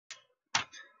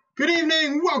Good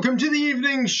evening, welcome to the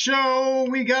evening show.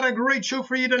 We got a great show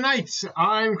for you tonight.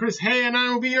 I'm Chris Hay and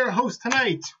I will be your host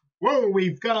tonight. Whoa,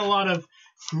 we've got a lot of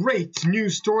great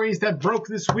news stories that broke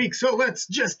this week, so let's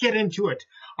just get into it.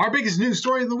 Our biggest news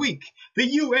story of the week. The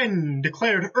UN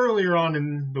declared earlier on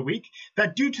in the week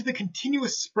that due to the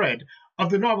continuous spread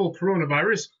of the novel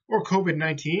coronavirus, or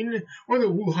COVID-19, or the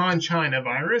Wuhan, China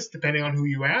virus, depending on who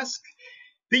you ask,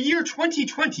 the year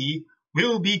 2020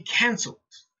 will be cancelled.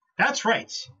 That's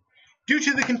right. Due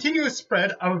to the continuous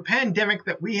spread of a pandemic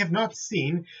that we have not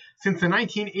seen since the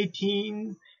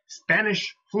 1918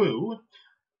 Spanish flu,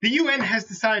 the UN has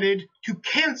decided to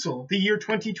cancel the year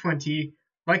 2020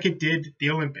 like it did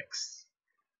the Olympics.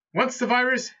 Once the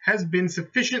virus has been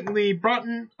sufficiently brought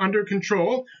under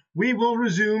control, we will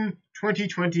resume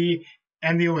 2020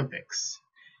 and the Olympics.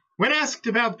 When asked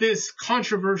about this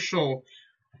controversial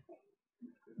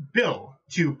bill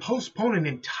to postpone an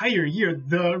entire year,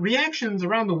 the reactions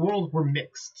around the world were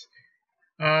mixed.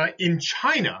 In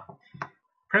China,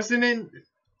 President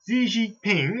Xi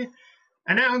Jinping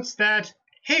announced that,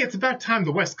 hey, it's about time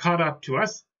the West caught up to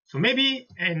us, so maybe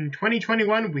in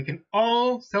 2021 we can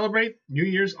all celebrate New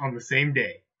Year's on the same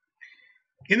day.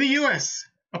 In the US,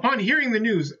 upon hearing the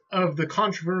news of the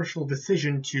controversial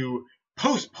decision to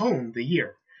postpone the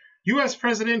year, US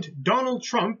President Donald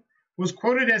Trump was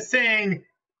quoted as saying,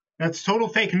 "That's total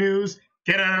fake news.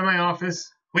 Get out of my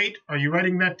office. Wait, are you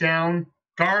writing that down?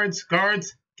 Guards,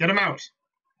 get them out."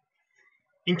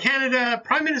 In Canada,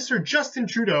 Prime Minister Justin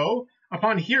Trudeau,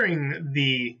 upon hearing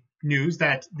the news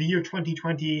that the year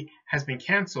 2020 has been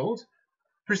cancelled,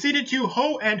 proceeded to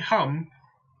ho and hum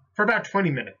for about 20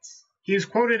 minutes. He is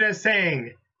quoted as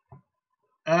saying,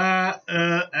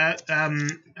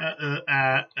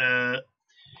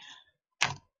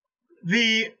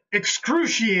 The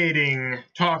excruciating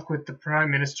talk with the Prime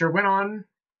Minister went on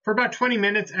for about 20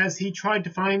 minutes as he tried to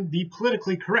find the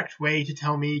politically correct way to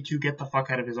tell me to get the fuck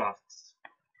out of his office.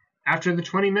 After the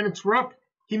 20 minutes were up,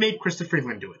 he made Krista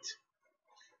Freeland do it.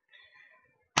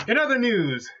 In other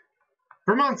news,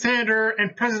 Vermont Senator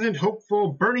and President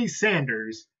hopeful Bernie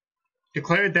Sanders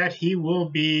declared that he will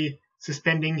be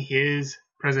suspending his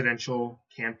presidential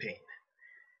campaign.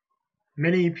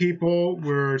 Many people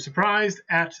were surprised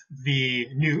at the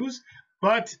news,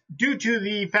 but due to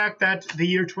the fact that the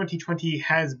year 2020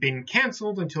 has been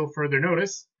cancelled until further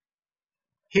notice,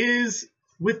 his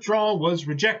withdrawal was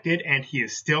rejected and he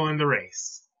is still in the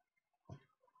race.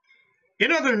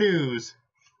 In other news,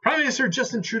 Prime Minister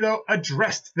Justin Trudeau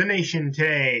addressed the nation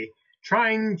today,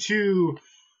 trying to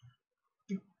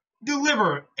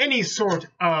deliver any sort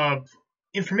of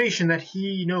information that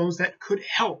he knows that could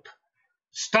help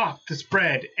stop the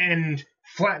spread and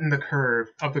flatten the curve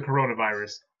of the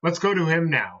coronavirus. Let's go to him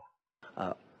now.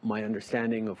 My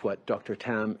understanding of what Dr.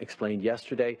 Tam explained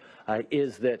yesterday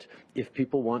is that if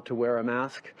people want to wear a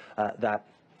mask, that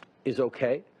is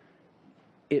okay.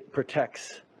 It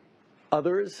protects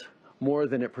others more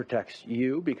than it protects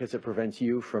you because it prevents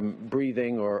you from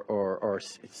breathing or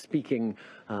speaking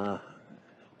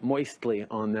moistly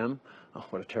on them. Oh,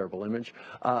 what a terrible image.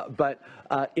 But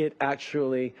it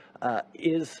actually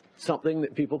is something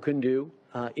that people can do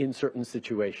in certain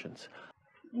situations.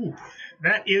 Ooh,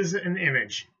 that is an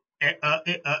image.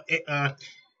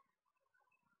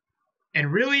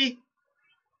 And really,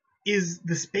 is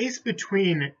the space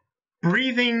between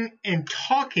breathing and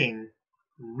talking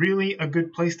really a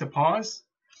good place to pause?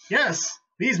 Yes,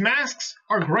 these masks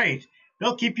are great.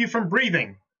 They'll keep you from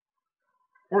breathing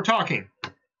or talking.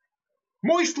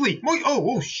 Moistly.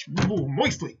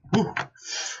 Moistly. Ooh.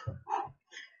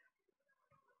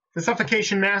 The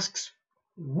suffocation masks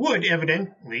would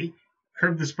evidently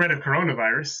curb the spread of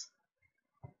coronavirus.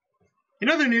 In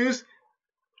other news,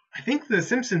 I think the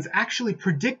Simpsons actually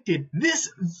predicted this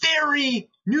very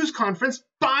news conference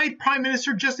by Prime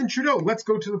Minister Justin Trudeau. Let's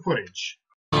go to the footage.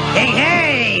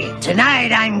 Hey!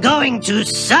 Tonight I'm going to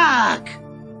suck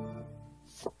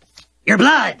your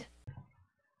blood.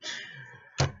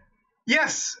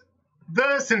 Yes,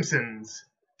 the Simpsons,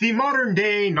 the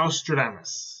modern-day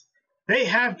Nostradamus. They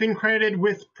have been credited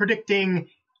with predicting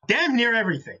damn near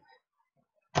everything,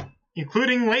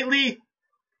 including lately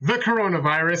the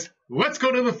coronavirus. Let's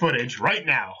go to the footage right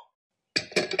now.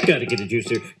 Gotta get a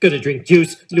juicer, gotta drink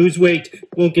juice, lose weight,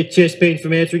 won't get chest pain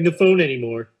from answering the phone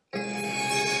anymore.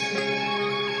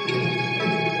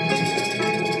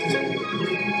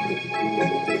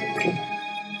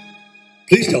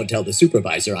 Please don't tell the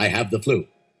supervisor I have the flu.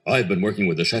 I've been working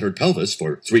with a shattered pelvis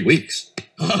for 3 weeks.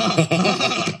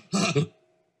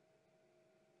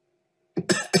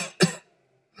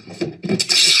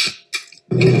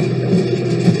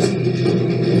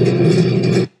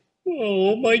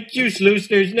 Oh, my juice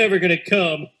loosener's never gonna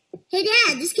come. Hey,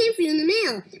 Dad, this came for you in the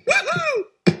mail. Woohoo!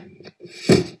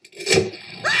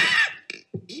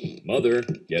 Mother,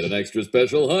 get an extra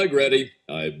special hug ready.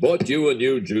 I bought you a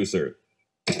new juicer.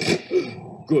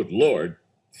 Good Lord.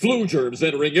 Flu germs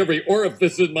entering every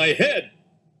orifice in my head.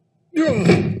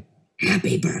 Ugh.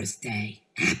 Happy birthday.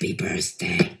 Happy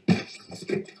birthday.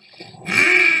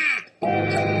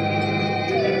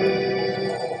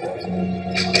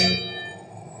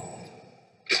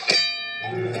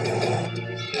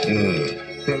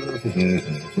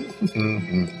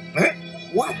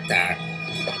 What the?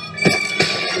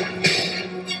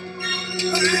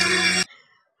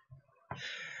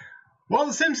 While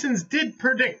the Simpsons did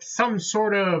predict some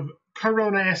sort of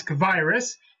corona-esque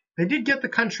virus, they did get the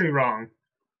country wrong.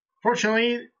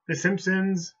 Fortunately, the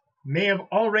Simpsons may have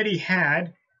already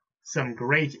had some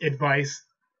great advice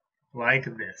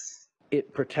like this.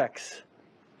 It protects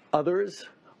others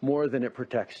more than it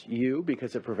protects you,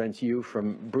 because it prevents you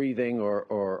from breathing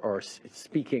or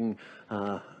speaking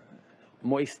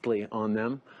moistly on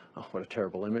them. Oh, what a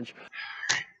terrible image.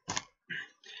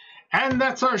 And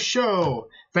that's our show.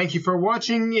 Thank you for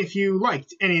watching. If you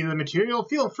liked any of the material,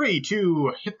 feel free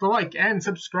to hit the like and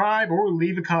subscribe or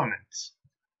leave a comment.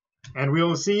 And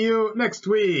we'll see you next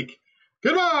week.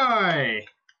 Goodbye!